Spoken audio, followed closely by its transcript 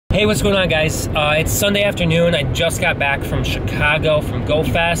Hey, what's going on, guys? It's Sunday afternoon. I just got back from Chicago from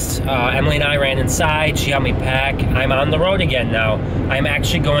GoFest. Emily and I ran inside. She helped me pack. I'm on the road again now. I'm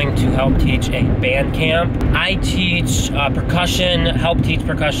actually going to help teach a band camp. I teach percussion, help teach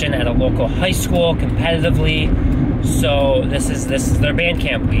percussion at a local high school competitively. So this is their band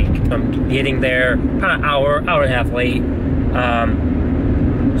camp week. I'm getting there about an hour and a half late.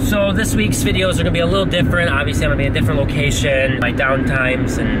 So this week's videos are gonna be a little different. Obviously, I'm gonna be in a different location. My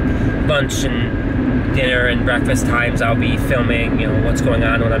downtimes and lunch and dinner and breakfast times, I'll be filming, you know, what's going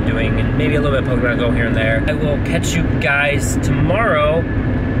on, what I'm doing, and maybe a little bit of Pokemon Go here and there. I will catch you guys tomorrow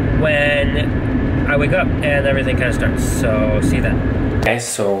when I wake up and everything kind of starts. So see you then. Okay,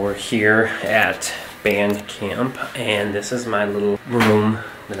 so we're here at band camp, and this is my little room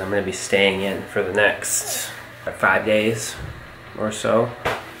that I'm gonna be staying in for the next 5 days or so.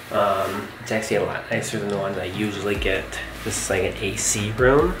 It's actually a lot nicer than the one that I usually get. This is like an AC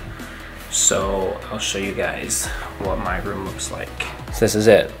room. So I'll show you guys what my room looks like. So this is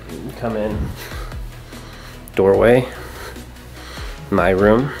it. You come in, doorway, my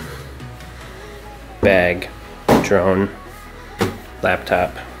room, bag, drone,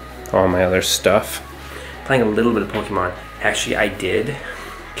 laptop, all my other stuff. Playing a little bit of Pokemon. Actually, I did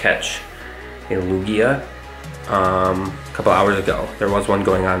catch a Lugia a couple hours ago. There was one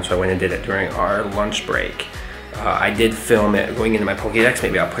going on, so I went and did it during our lunch break. I did film it going into my Pokédex.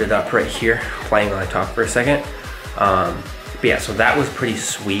 Maybe I'll put it up right here, playing while I talk for a second. But yeah, so that was pretty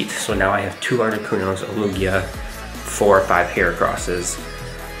sweet. So now I have 2 Articunos, a Lugia, 4 or 5 Heracrosses,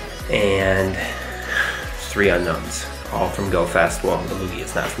 and 3 Unknowns, all from GoFest. Well, the Lugia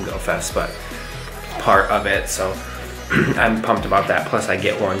is not from GoFest, but part of it. So I'm pumped about that. Plus, I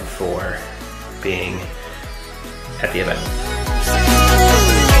get one for being at the event.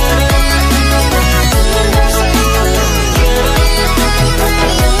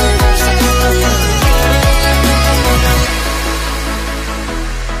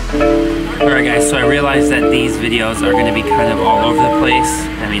 Alright guys, so I realized that these videos are going to be kind of all over the place.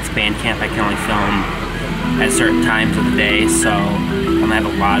 I mean, it's band camp, I can only film at certain times of the day, so I'm going to have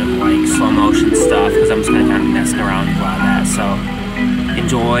a lot of like slow motion stuff because I'm just going to kind of messing around with a lot of that. So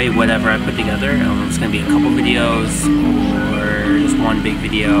enjoy whatever I put together. It's going to be a couple videos or just one big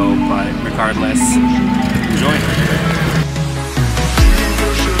video, but regardless, enjoy.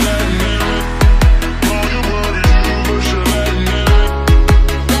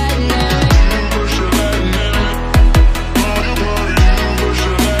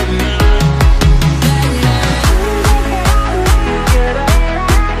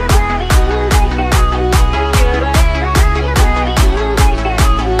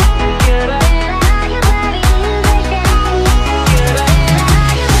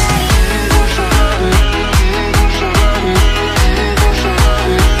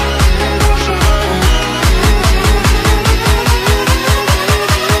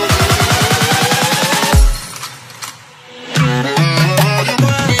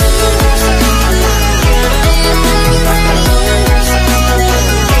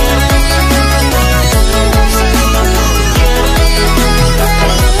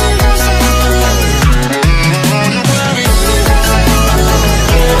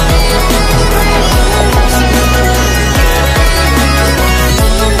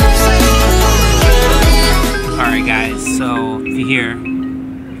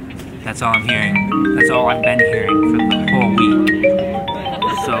 That's all I'm hearing. That's all I've been hearing for the whole week.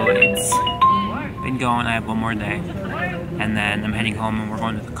 So it's been going. I have one more day. And then I'm heading home and we're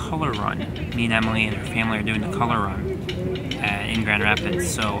going to the color run. Me and Emily and her family are doing the color run in Grand Rapids.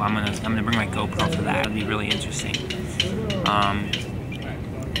 So I'm gonna bring my GoPro for that. It'll be really interesting.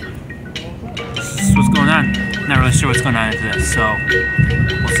 This is what's going on. I'm not really sure what's going on into this, so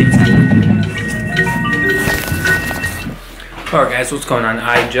we'll see what's happening. Alright guys, what's going on?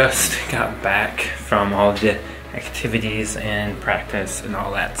 I just got back from all the activities and practice and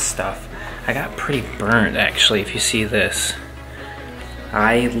all that stuff. I got pretty burnt actually, if you see this.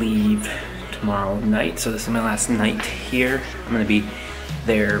 I leave tomorrow night, so this is my last night here. I'm gonna be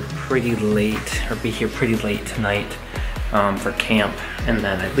there pretty late, or be here pretty late tonight for camp, and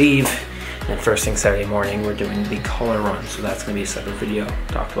then I leave. And then first thing Saturday morning, we're doing the color run, so that's gonna be a separate video.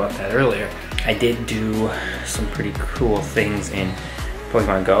 Talked about that earlier. I did do some pretty cool things in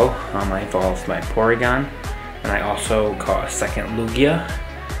Pokemon Go. I evolved my Porygon, and I also caught a second Lugia,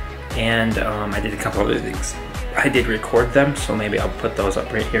 and I did a couple other things. I did record them, so maybe I'll put those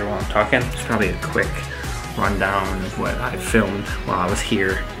up right here while I'm talking. It's probably a quick rundown of what I filmed while I was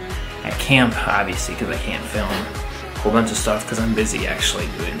here at camp, obviously, because I can't film a whole bunch of stuff because I'm busy actually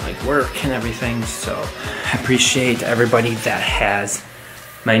doing like work and everything. So I appreciate everybody that has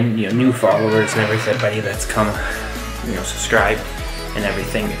my new followers and everybody that's come, subscribed and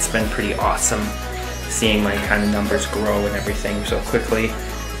everything. It's been pretty awesome seeing my kind of numbers grow and everything so quickly.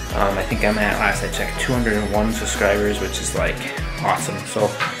 I think I'm at, last I checked, 201 subscribers, which is like awesome. So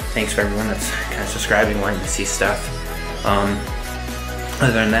thanks for everyone that's kind of subscribing, wanting to see stuff.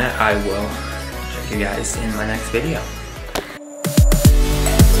 Other than that, I will check you guys in my next video.